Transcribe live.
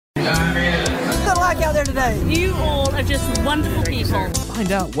What's it like out there today? You all are just wonderful people.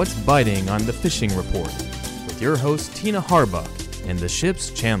 Find out what's biting on the Fishing Report with your host Tina Harbuck and the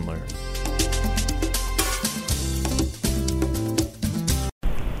ship's Chandler.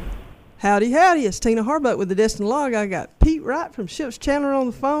 Howdy, howdy. It's Tina Harbuck with the Destin log. I got Pete Wright from ship's Chandler on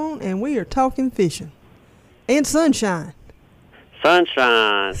the phone, and we are talking fishing. And sunshine.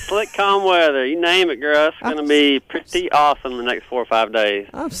 Sunshine, slick, calm weather, you name it, girl. It's going to be pretty awesome the next 4 or 5 days.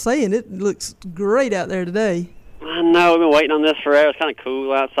 I'm saying it looks great out there today. I know, we've been waiting on this forever. It's kind of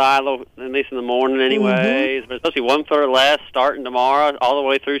cool outside, at least in the morning anyways. But it's supposed to be 1 foot or less starting tomorrow all the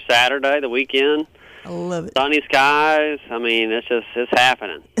way through Saturday, the weekend. I love it. Sunny skies. I mean, it's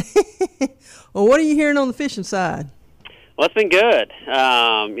happening. Well, what are you hearing on the fishing side? Well, it's been good.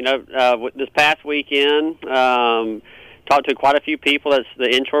 This past weekend, talked to quite a few people.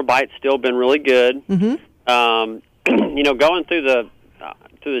 The inshore bite's still been really good. Going through the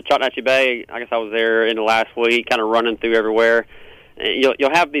Chalknatchee Bay, I guess I was there in the last week, kind of running through everywhere.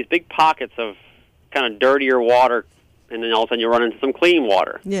 You'll have these big pockets of kind of dirtier water, and then all of a sudden you run into some clean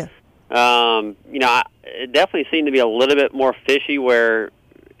water. Yeah. It definitely seemed to be a little bit more fishy where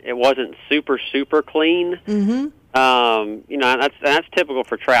it wasn't super clean. That's typical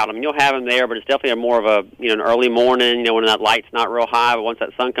for trout. I mean, you'll have them there, but it's definitely more of an early morning, when that light's not real high, but once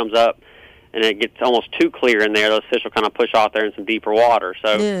that sun comes up and it gets almost too clear in there, those fish will kind of push off there in some deeper water.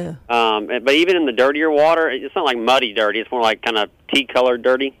 So, yeah. But even in the dirtier water, it's not like muddy dirty. It's more like kind of tea-colored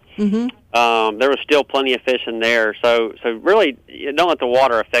dirty. There was still plenty of fish in there. So really, don't let the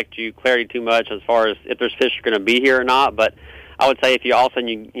water affect you clarity too much as far as if there's fish going to be here or not. But I would say if you all of a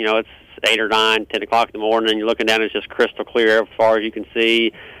sudden, it's 8 or 9, 10 o'clock in the morning, and you're looking down, it's just crystal clear as far as you can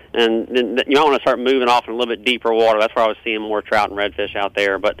see. And then you might want to start moving off in a little bit deeper water. That's where I was seeing more trout and redfish out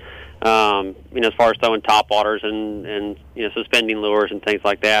there. But, as far as throwing topwaters and suspending lures and things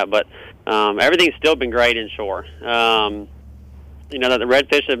like that. But everything's still been great inshore. That the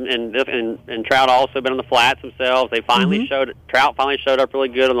redfish and trout also been on the flats themselves. They finally trout finally showed up really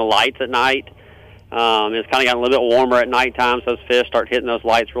good on the lights at night. It's kind of gotten a little bit warmer at nighttime, so those fish start hitting those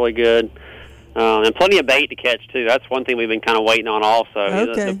lights really good. And plenty of bait to catch, too. That's one thing we've been kind of waiting on also.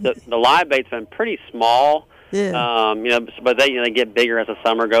 Okay. The live bait's been pretty small. Yeah. But they get bigger as the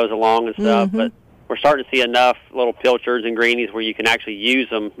summer goes along and stuff. But we're starting to see enough little pilchards and greenies where you can actually use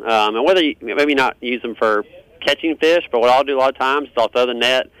them. And whether you maybe not use them for catching fish, but what I'll do a lot of times is I'll throw the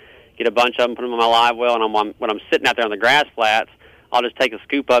net, get a bunch of them, put them on my live well, and when I'm sitting out there on the grass flats, I'll just take a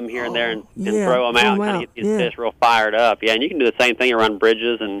scoop of them here and there and throw them out and kind of get these fish real fired up. Yeah, and you can do the same thing around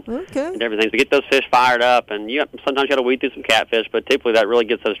bridges and everything. So get those fish fired up, and sometimes you got to weed through some catfish, but typically that really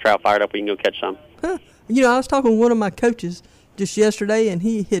gets those trout fired up where you can go catch some. Huh. I was talking with one of my coaches just yesterday, and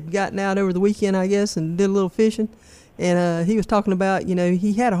he had gotten out over the weekend, I guess, and did a little fishing. And he was talking about,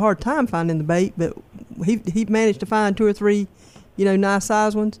 he had a hard time finding the bait, but he managed to find 2 or 3, nice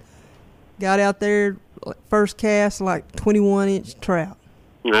size ones. Got out there, first cast, like 21-inch trout.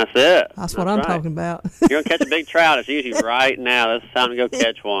 That's it. That's what I'm talking about. You're going to catch a big trout. It's usually right now. That's the time to go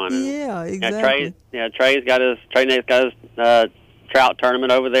catch one. And, yeah, exactly. Trey's got his trout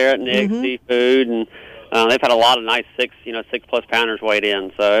tournament over there at Nick's Seafood, and they've had a lot of nice 6+ pounders weighed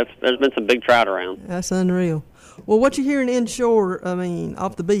in. So there's been some big trout around. That's unreal. Well, what you hearing inshore,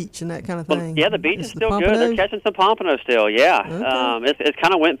 off the beach and that kind of thing? Well, the beach is still good. They're catching some pompano still, yeah. Okay. It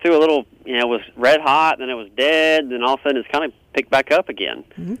kind of went through a little, it was red hot, then it was dead, then all of a sudden it's kind of picked back up again.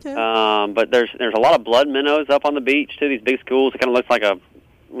 Okay. But there's a lot of blood minnows up on the beach, too, these big schools. It kind of looks like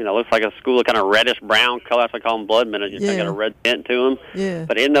a school of kind of reddish-brown color. That's why I call them blood minnows. You've got a red tint to them. Yeah.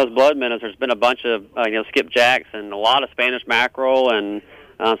 But in those blood minnows, there's been a bunch of, skipjacks and a lot of Spanish mackerel and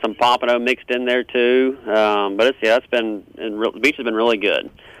some pompano mixed in there too, but the beach has been really good.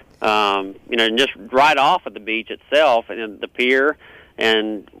 And just right off of the beach itself, and the pier,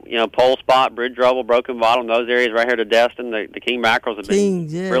 and Pole Spot, Bridge Rubble, Broken Bottom, those areas right here to Destin, the king mackerels have been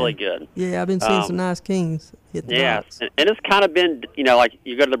really good. Yeah, I've been seeing some nice kings hit the docks. And it's kind of been, like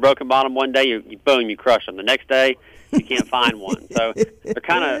you go to the Broken Bottom one day, you crush them. The next day, you can't find one. So they're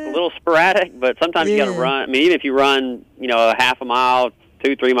kind of a little sporadic, but sometimes you got to run. I mean, even if you run, a half a mile,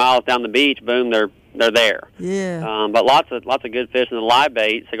 2-3 miles down the beach, boom, they're there. Yeah. But lots of good fish, and the live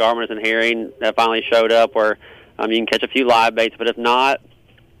bait, cigar minnows and herring, that finally showed up where you can catch a few live baits. But if not,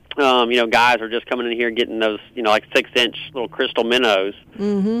 guys are just coming in here getting those, like 6-inch little crystal minnows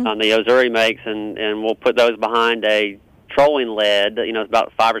the Ozuri makes, and we'll put those behind a trolling lead. It's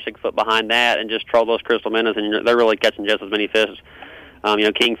about 5 or 6 foot behind that, and just troll those crystal minnows, and they're really catching just as many fish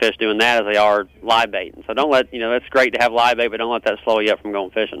kingfish doing that as they are live bait. And so don't let, that's great to have live bait, but don't let that slow you up from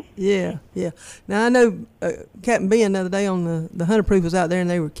going fishing. Yeah, yeah. Now, I know Captain Ben the other day on the Hunter Proof was out there, and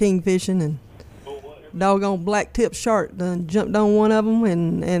they were kingfishing, and doggone blacktip shark done jumped on one of them,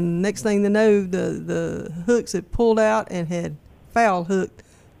 and next thing they know, the hooks had pulled out and had foul hooked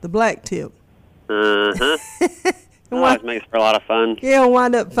the blacktip. It always makes for a lot of fun. Yeah, we'll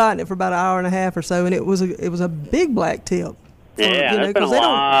wind up fighting it for about an hour and a half or so, and it was a big blacktip. Yeah, there's been a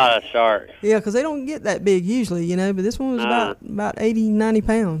lot of sharks. Yeah, because they don't get that big usually, but this one was about 80, 90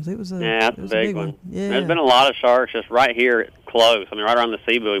 pounds. It was that's a big one. Yeah. There's been a lot of sharks just right here close. I mean, right around the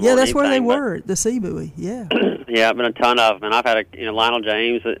sea buoy. Yeah, that's where they were, the sea buoy. Yeah. Yeah, I've been a ton of them, and I've had Lionel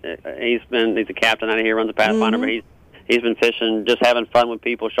James. He's the captain out of here, runs the Pathfinder, but he's been fishing, just having fun with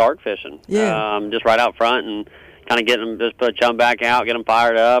people shark fishing. Yeah. Just right out front and kind of getting them, just put a chum back out, get them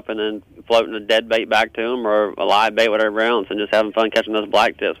fired up, and then floating a dead bait back to them or a live bait, whatever else, and just having fun catching those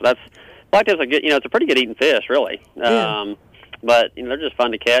blacktip. So blacktip's a good, it's a pretty good eating fish, really. Yeah. But they're just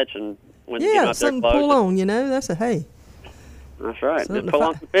fun to catch, and when you get them out there something close, to pull on, that's a hey. That's right. Just pull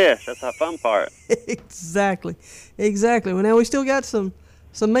on some fish. That's the fun part. Exactly. Well, now we still got some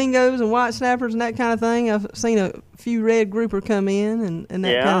mingos and white snappers and that kind of thing. I've seen a few red grouper come in and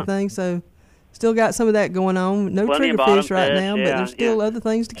that kind of thing. So still got some of that going on. No Plenty trigger fish right now, but there's still other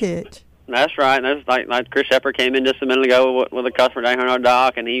things to catch. That's right. That's like Chris Shepard came in just a minute ago with a customer down here on our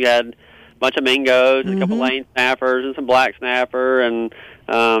dock, and he had a bunch of mingos, and a couple lane snappers, and some black snapper, and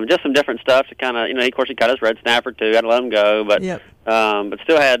just some different stuff to kind of, of course he caught his red snapper too. Had to let him go, but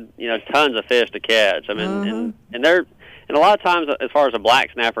still had tons of fish to catch. I mean, and a lot of times as far as a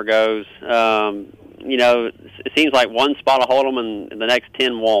black snapper goes, it seems like one spot will hold them and the next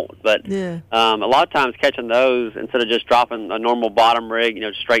 10 won't. But a lot of times catching those, instead of just dropping a normal bottom rig,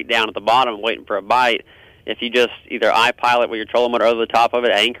 straight down at the bottom and waiting for a bite, if you just either eye pilot with your trolling motor over the top of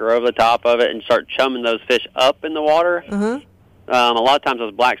it, anchor over the top of it, and start chumming those fish up in the water, a lot of times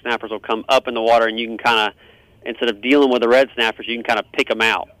those black snappers will come up in the water, and you can kind of, instead of dealing with the red snappers, you can kind of pick them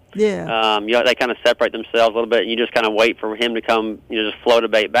out. Yeah. They kind of separate themselves a little bit, and you just kind of wait for him to come, just float a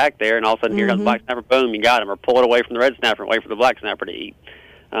bait back there, and all of a sudden here comes the black snapper, boom, you got him, or pull it away from the red snapper and wait for the black snapper to eat.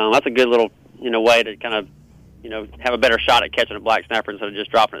 That's a good little, way to kind of, have a better shot at catching a black snapper instead of just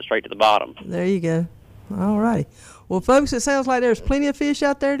dropping it straight to the bottom. There you go. All righty. Well, folks, it sounds like there's plenty of fish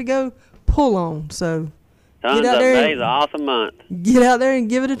out there to go pull on, so Tons of May's an awesome month. Get out there and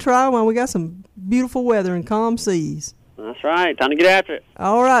give it a try while we got some beautiful weather and calm seas. That's right. Time to get after it.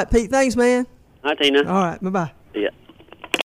 All right, Pete. Thanks, man. Hi, Tina. All right. Bye-bye. See ya.